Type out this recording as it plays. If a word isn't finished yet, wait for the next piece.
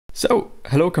So,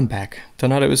 hello, welcome back to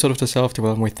another episode of the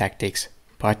Self-Development with Tactics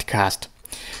podcast.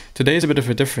 Today is a bit of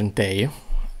a different day.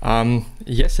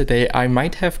 Yesterday I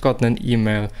might have gotten an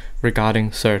email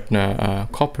regarding certain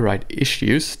copyright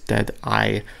issues that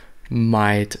I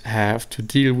might have to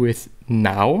deal with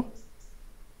now.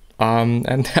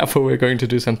 And therefore we're going to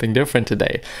do something different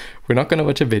today. We're not going to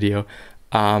watch a video.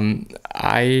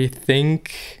 I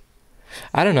think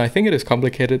it is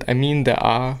complicated. I mean, there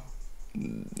are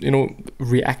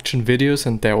reaction videos,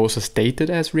 and they're also stated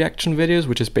as reaction videos,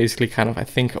 which is basically kind of, I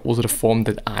think, also the form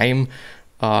that I'm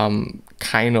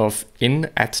kind of in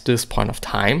at this point of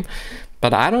time.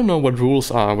 But I don't know what rules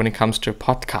are when it comes to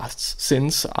podcasts,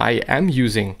 since I am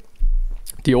using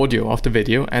the audio of the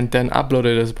video and then upload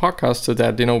it as a podcast so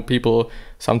that, people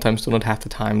sometimes do not have the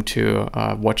time to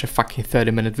watch a fucking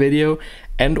 30-minute video,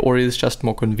 and or it is just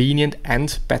more convenient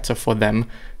and better for them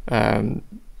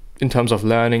in terms of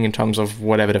learning, in terms of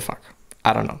whatever the fuck.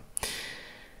 I don't know.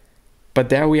 But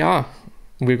there we are.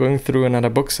 We're going through another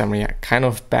book summary, kind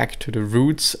of back to the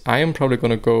roots. I am probably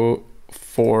going to go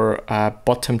for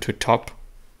bottom to top,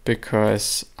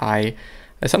 because I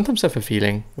sometimes have a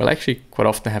feeling, well, actually quite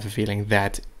often have a feeling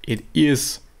that it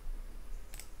is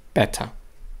better.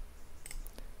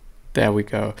 There we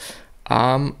go.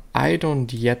 I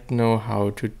don't yet know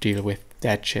how to deal with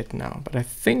that shit now, but I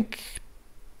think,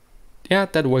 yeah,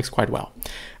 that works quite well.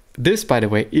 This, by the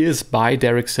way, is by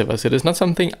Derek Sivers. It is not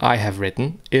something I have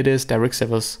written. It is Derek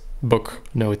Sivers' book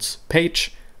notes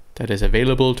page that is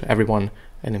available to everyone,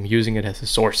 and I'm using it as a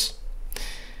source.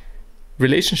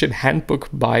 Relationship Handbook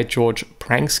by George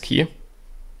Pransky.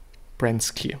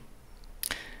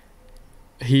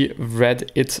 He read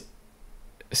it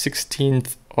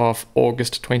 16th of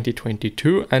August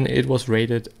 2022, and it was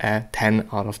rated a 10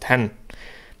 out of 10.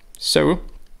 So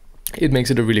it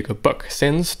makes it a really good book.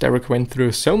 Since Derek went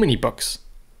through so many books,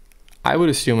 I would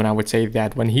assume, and I would say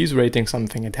that when he's rating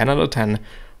something a 10 out of 10,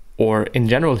 or in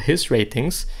general his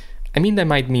ratings, I mean, they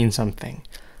might mean something.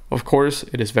 Of course,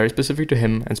 it is very specific to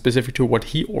him and specific to what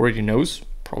he already knows,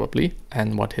 probably,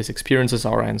 and what his experiences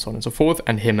are, and so on and so forth,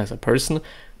 and him as a person,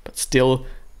 but still,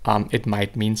 it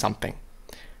might mean something.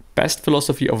 Best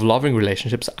philosophy of loving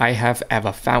relationships I have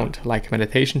ever found. Like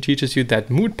meditation teaches you that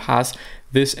mood pass,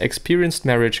 this experienced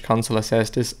marriage counselor says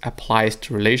this applies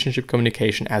to relationship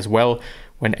communication as well.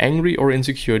 When angry or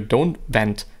insecure, don't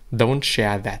vent, don't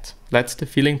share that. Let the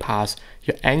feeling pass.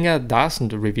 Your anger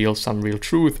doesn't reveal some real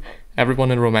truth. Everyone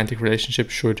in a romantic relationship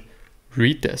should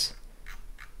read this.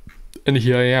 And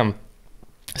here I am.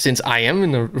 Since I am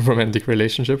in a romantic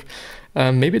relationship,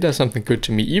 maybe there's something good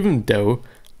to me, even though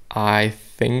I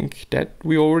think that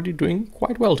we're already doing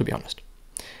quite well, to be honest.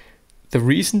 The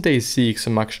reason they seek so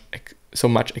much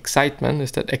excitement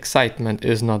is that excitement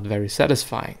is not very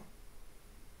satisfying.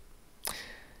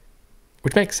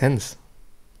 Which makes sense.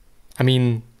 I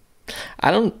mean,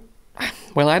 I don't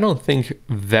think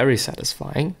very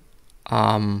satisfying.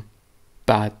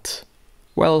 But,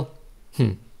 well,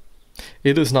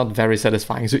 it is not very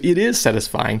satisfying. So it is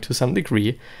satisfying to some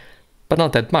degree, but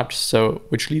not that much, so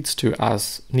which leads to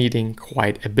us needing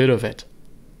quite a bit of it.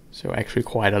 So actually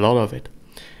quite a lot of it.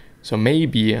 So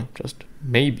maybe, just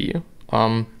maybe,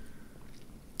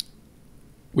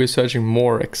 we're searching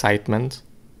more excitement,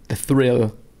 the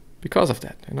thrill, because of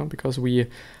that, because we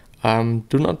do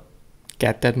not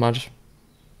get that much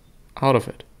out of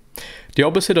it. The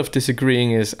opposite of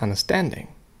disagreeing is understanding.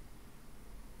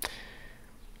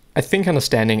 I think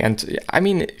understanding, and I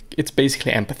mean, it's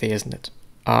basically empathy, isn't it?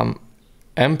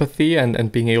 Empathy and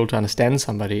being able to understand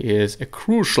somebody is a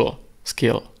crucial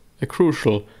skill,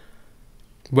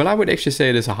 well, I would actually say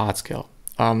it is a hard skill.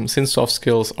 Since soft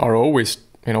skills are always,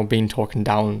 being talked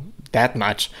down that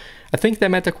much, I think they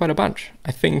matter quite a bunch.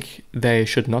 I think they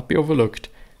should not be overlooked.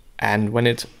 And when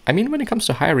it comes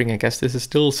to hiring, I guess this is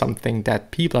still something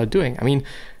that people are doing. I mean,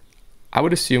 I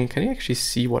would assume, can you actually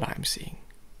see what I'm seeing?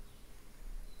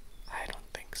 I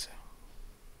don't think so.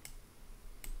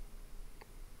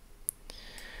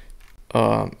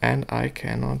 And I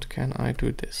cannot, can I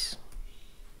do this?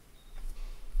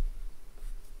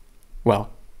 Well,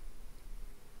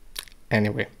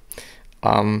 anyway,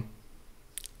 I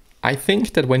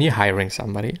think that when you're hiring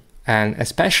somebody, and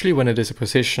especially when it is a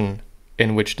position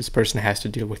in which this person has to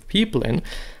deal with people in,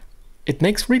 it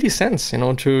makes really sense,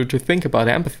 to think about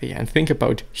empathy and think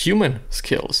about human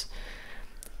skills.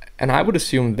 And I would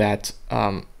assume that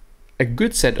a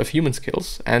good set of human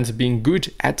skills and being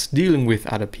good at dealing with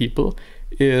other people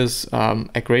is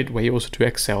a great way also to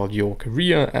excel your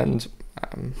career and,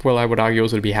 well, I would argue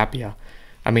also to be happier.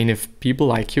 I mean, if people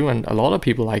like you, and a lot of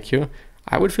people like you,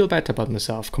 I would feel better about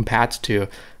myself compared to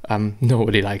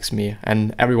nobody likes me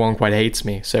and everyone quite hates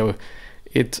me. So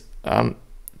it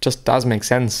just does make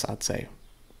sense, I'd say.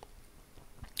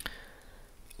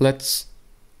 Let's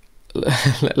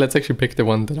actually pick the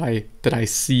one that I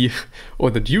see,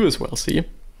 or that you as well see.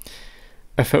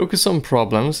 A focus on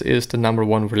problems is the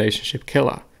 #1 relationship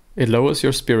killer. It lowers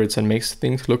your spirits and makes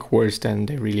things look worse than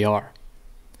they really are.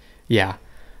 Yeah.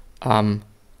 I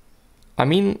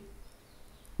mean,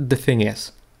 the thing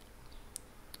is,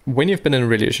 when you've been in a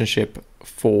relationship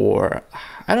for,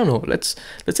 I don't know, let's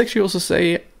actually also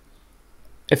say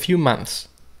a few months,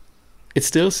 it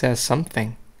still says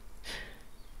something.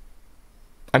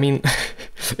 I mean,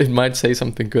 it might say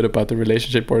something good about the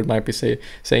relationship, or it might be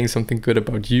saying something good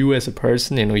about you as a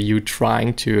person, you know, you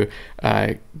trying to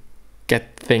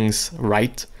get things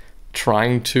right,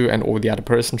 or the other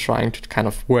person trying to kind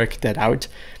of work that out,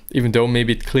 even though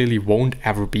maybe it clearly won't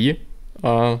ever be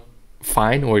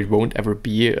fine, or it won't ever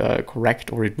be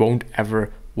correct, or it won't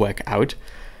ever work out.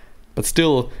 But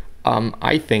still,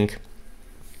 I think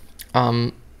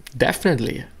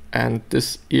definitely, and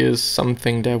this is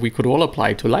something that we could all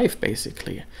apply to life,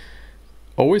 basically.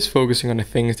 Always focusing on the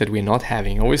things that we're not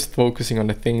having, always focusing on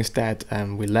the things that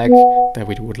we lack, that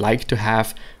we would like to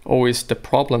have, always the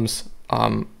problems.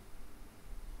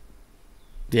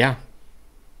 Yeah,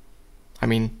 I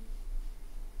mean,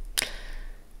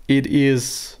 it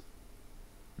is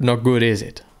not good, is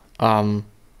it? Focus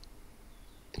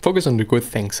on the good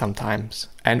things sometimes,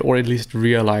 and or at least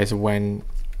realize when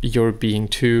you're being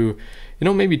too, you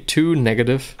know, maybe too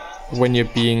negative, when you're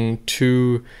being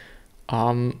too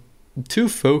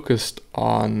focused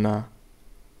on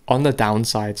the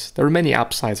downsides. There are many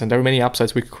upsides, and there are many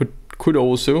upsides we could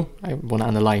also, I want to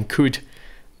underline could,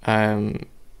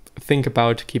 think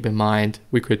about, keep in mind,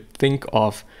 we could think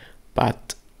of,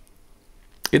 but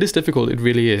it is difficult. It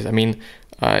really is. I mean,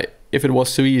 if it was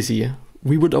so easy,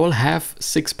 we would all have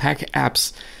 6-pack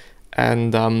abs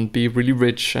and be really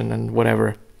rich and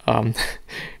whatever.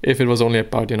 If it was only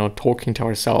about, you know, talking to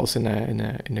ourselves in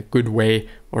a good way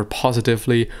or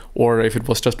positively, or if it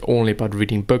was just only about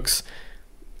reading books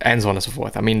and so on and so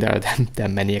forth. I mean, there are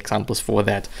many examples for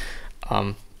that.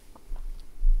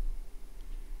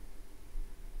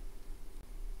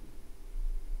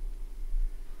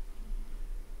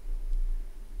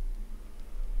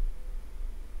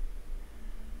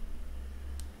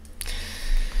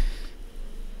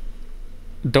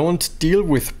 Don't deal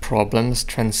with problems,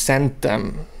 transcend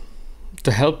them.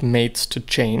 To help mates to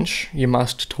change, you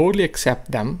must totally accept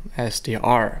them as they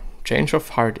are. Change of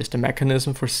heart is the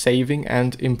mechanism for saving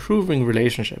and improving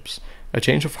relationships. A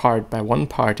change of heart by one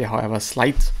party, however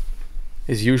slight,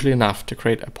 is usually enough to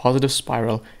create a positive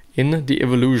spiral in the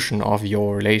evolution of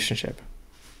your relationship.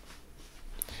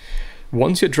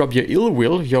 Once you drop your ill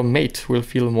will, your mate will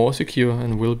feel more secure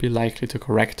and will be likely to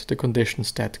correct the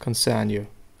conditions that concern you.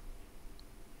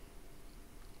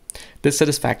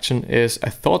 Dissatisfaction is a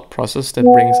thought process that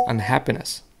brings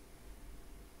unhappiness.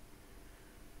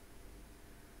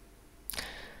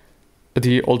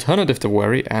 The alternative to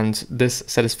worry and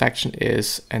dissatisfaction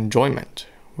is enjoyment.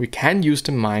 We can use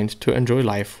the mind to enjoy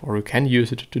life, or we can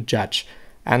use it to judge,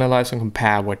 analyze and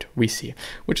compare what we see,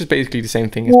 which is basically the same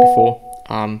thing as before.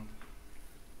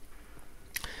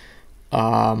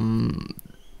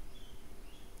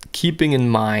 Keeping in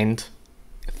mind,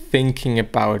 thinking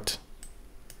about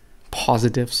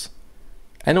positives,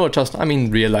 and or just, I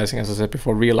mean, realizing, as I said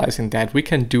before, realizing that we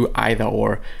can do either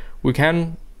or. We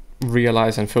can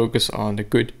realize and focus on the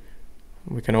good.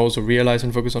 We can also realize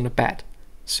and focus on the bad.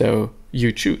 So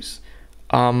you choose.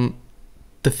 The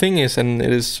thing is, and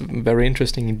it is very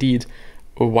interesting indeed,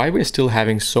 why we're still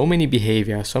having so many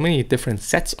behaviors, so many different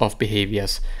sets of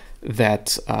behaviors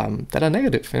that that are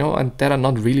negative, you know, and that are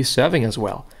not really serving us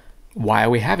well. Why are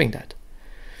we having that?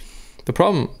 The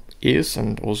problem is,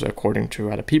 and also according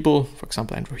to other people, for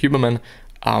example Andrew Huberman,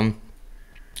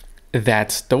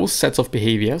 that those sets of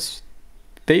behaviors,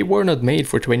 they were not made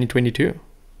for 2022,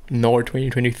 nor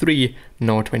 2023,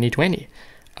 nor 2020.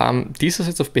 These are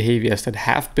sets of behaviors that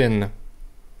have been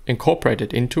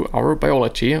incorporated into our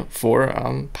biology for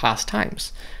past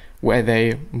times, where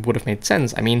they would have made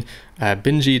sense. I mean,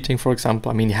 binge eating, for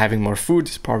example, I mean, having more food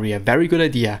is probably a very good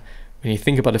idea when you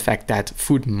think about the fact that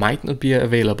food might not be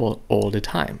available all the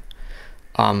time.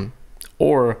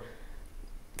 Or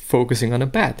focusing on a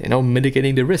bad, you know,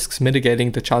 mitigating the risks,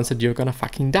 mitigating the chance that you're gonna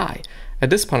fucking die. At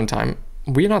this point in time,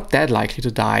 we're not that likely to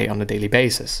die on a daily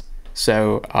basis.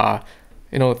 So,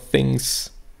 you know, things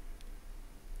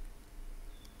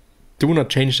do not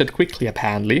change that quickly,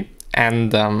 apparently,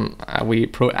 and we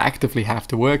proactively have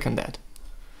to work on that.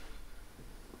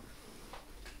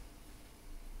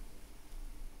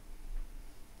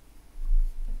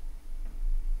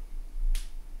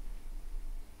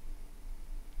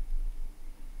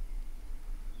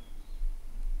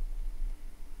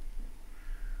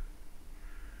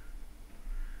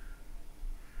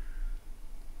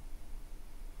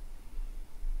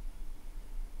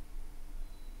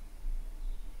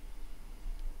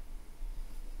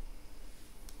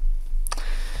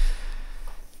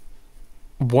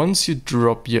 once you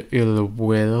drop your ill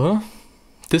will,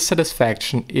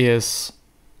 dissatisfaction is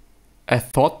a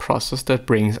thought process that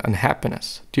brings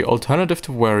unhappiness. The alternative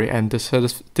to worry and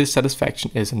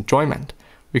dissatisfaction is enjoyment.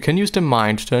 We can use the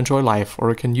mind to enjoy life, or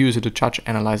we can use it to judge,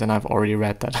 analyze, and I've already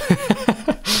read that.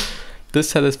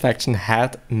 Dissatisfaction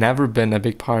had never been a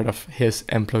big part of his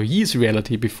employees'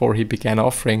 reality before he began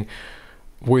offering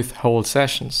withhold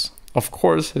sessions. Of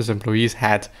course, his employees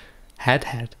had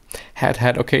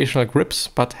occasional grips,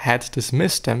 but had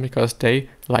dismissed them because they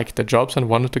liked their jobs and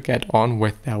wanted to get on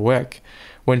with their work.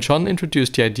 When John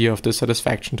introduced the idea of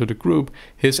dissatisfaction to the group,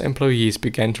 his employees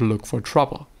began to look for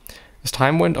trouble. As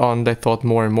time went on, they thought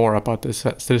more and more about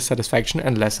dissatisfaction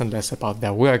and less about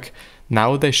their work.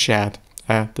 Now they shared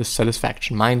a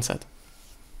dissatisfaction mindset.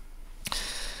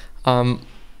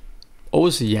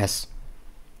 Also, yes,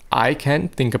 I can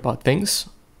think about things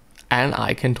and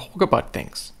I can talk about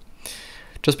things.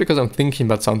 Just because I'm thinking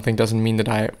about something doesn't mean that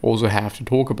I also have to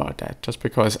talk about that. Just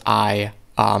because I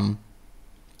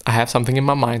have something in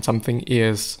my mind, something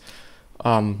is,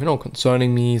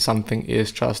 concerning me, something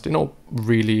is just,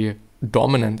 really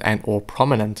dominant and or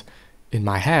prominent in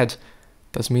my head,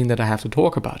 doesn't mean that I have to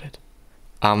talk about it.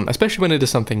 Especially when it is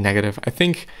something negative. I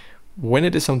think when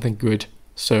it is something good,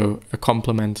 so a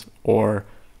compliment or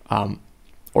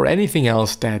anything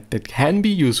else that can be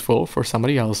useful for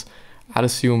somebody else, I'd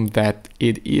assume that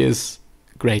it is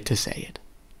great to say it.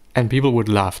 And people would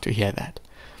love to hear that.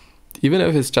 Even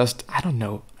if it's just, I don't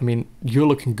know, you're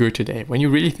looking good today, when you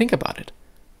really think about it.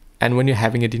 And when you're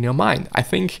having it in your mind. I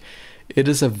think it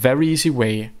is a very easy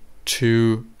way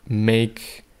to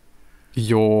make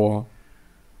your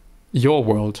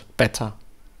world better.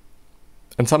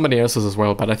 And somebody else's as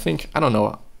well, but I think, I don't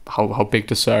know how big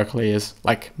the circle is,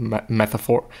 like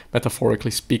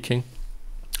metaphorically speaking.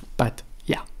 But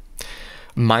yeah.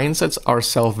 Mindsets are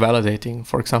self-validating.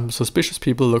 For example, suspicious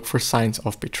people look for signs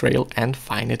of betrayal and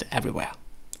find it everywhere.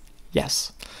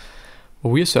 Yes.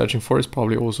 What we're searching for is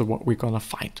probably also what we're gonna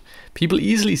find. People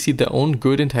easily see their own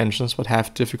good intentions, but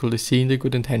have difficulty seeing the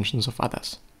good intentions of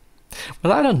others.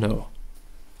 Well, I don't know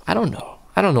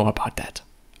about that.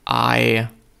 I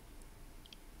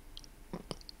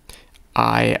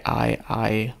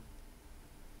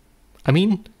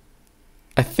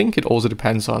think it also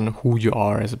depends on who you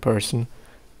are as a person.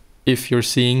 If you're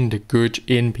seeing the good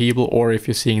in people, or if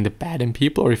you're seeing the bad in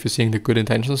people, or if you're seeing the good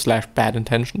intentions / bad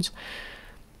intentions.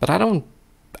 But I don't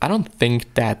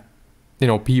think that,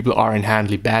 people are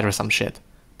inherently bad or some shit.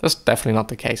 That's definitely not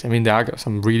the case. There are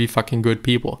some really fucking good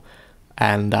people.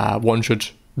 And one should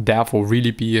therefore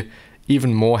really be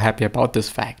even more happy about this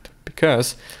fact.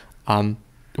 Because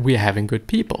we're having good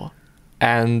people.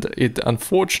 And it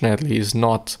unfortunately is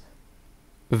not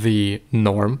the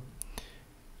norm.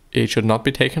 It should not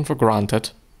be taken for granted,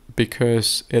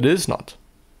 because it is not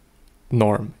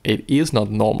norm. It is not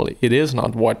normal. It is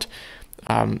not what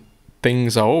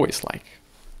things are always like.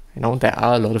 There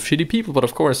are a lot of shitty people, but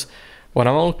of course, when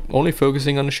I'm only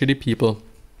focusing on the shitty people,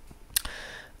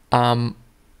 I'm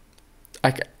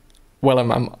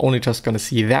only just gonna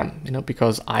see them,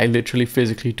 because I literally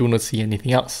physically do not see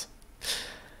anything else.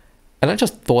 And I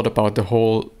just thought about the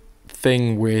whole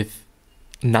thing with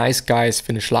nice guys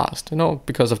finish last,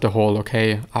 because of the whole,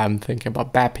 okay, I'm thinking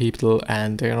about bad people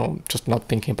and, just not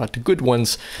thinking about the good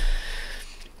ones.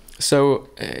 So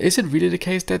is it really the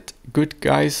case that good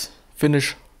guys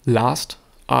finish last?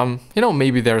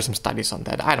 Maybe there are some studies on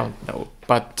that. I don't know.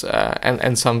 But,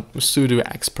 and some pseudo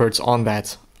experts on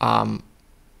that. I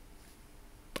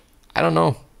don't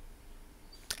know.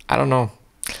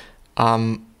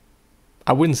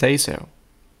 I wouldn't say so.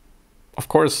 Of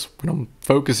course, when I'm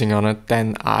focusing on it,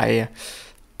 then I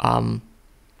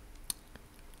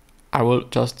will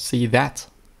just see that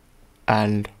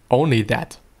and only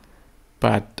that.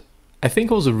 But I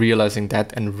think also realizing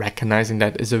that and recognizing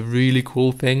that is a really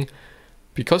cool thing,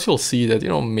 because you'll see that,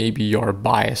 maybe you're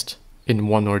biased in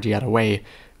one or the other way.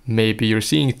 Maybe you're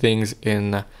seeing things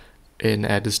in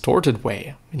a distorted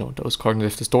way, those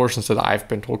cognitive distortions that I've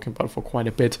been talking about for quite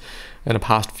a bit in the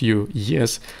past few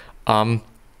years.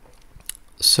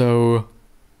 So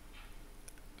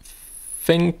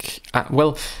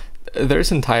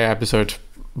there's an entire episode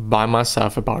by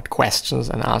myself about questions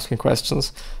and asking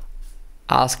questions.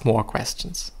 Ask more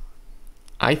questions.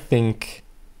 I think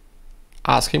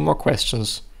asking more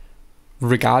questions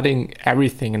regarding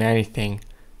everything and anything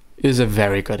is a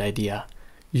very good idea.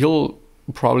 You're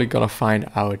probably gonna find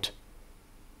out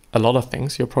a lot of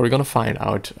things. You're probably gonna find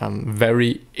out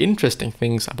very interesting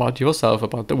things about yourself,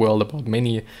 about the world, about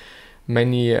many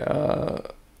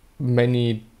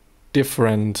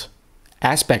different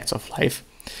aspects of life.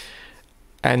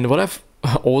 And what I've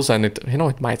also, and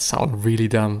it might sound really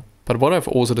dumb, but what I've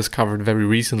also discovered very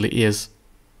recently is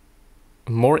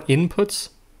more inputs,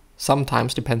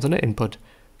 sometimes depends on the input,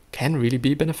 can really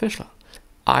be beneficial.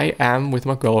 I am with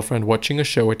my girlfriend watching a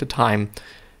show at the time,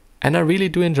 and I really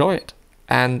do enjoy it.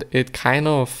 And it kind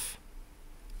of,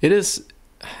 it is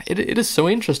so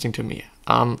interesting to me.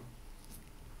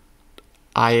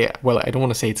 I don't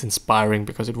want to say it's inspiring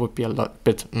because it would be a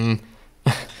bit.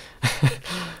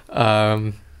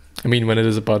 I mean, when it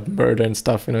is about murder and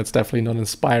stuff, it's definitely not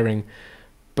inspiring,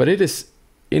 but it is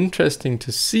interesting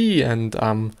to see, and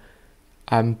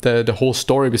the whole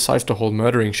story besides the whole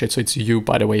murdering shit. So it's you,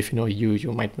 by the way, if you know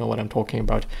you might know what I'm talking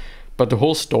about. But the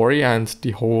whole story and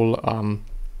the whole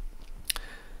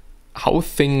how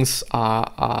things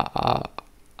are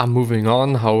moving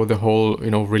on, how the whole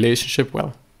relationship,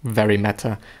 well, very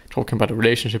meta, talking about the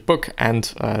relationship book and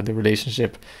the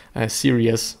relationship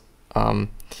series.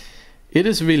 It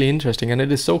is really interesting, and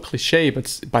it is so cliche,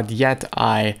 but yet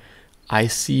I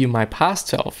see my past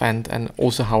self and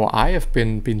also how I have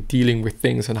been dealing with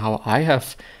things and how I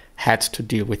have had to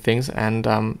deal with things, and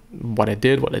what I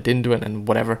did, what I didn't do, and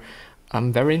whatever.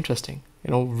 Very interesting,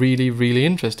 really, really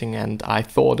interesting. And I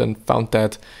thought and found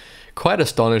that quite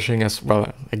astonishing as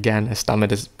well. Again, as dumb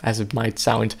as it might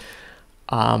sound,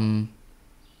 I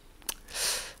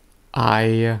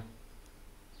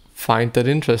find that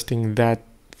interesting that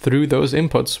through those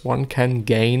inputs one can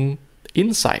gain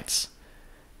insights.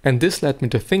 And this led me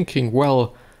to thinking,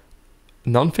 well,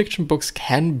 nonfiction books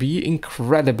can be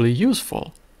incredibly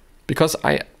useful, because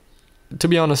to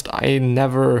be honest, I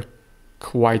never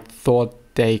quite thought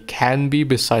they can be,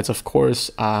 besides of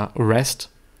course rest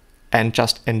and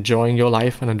just enjoying your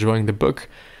life and enjoying the book.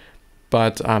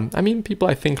 But I mean, people,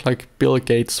 I think like Bill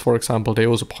Gates, for example, they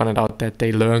also pointed out that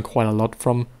they learn quite a lot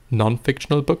from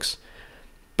non-fictional books.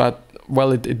 But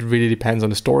well, it really depends on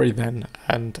the story then,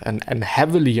 and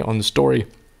heavily on the story.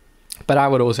 But I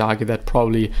would also argue that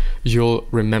probably you'll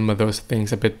remember those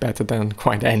things a bit better than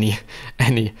quite any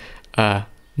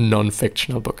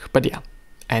non-fictional book. But yeah,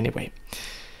 anyway,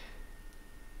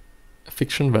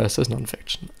 fiction versus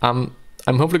non-fiction. I'm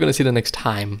hopefully going to see you the next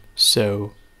time.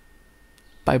 So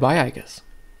bye bye, I guess.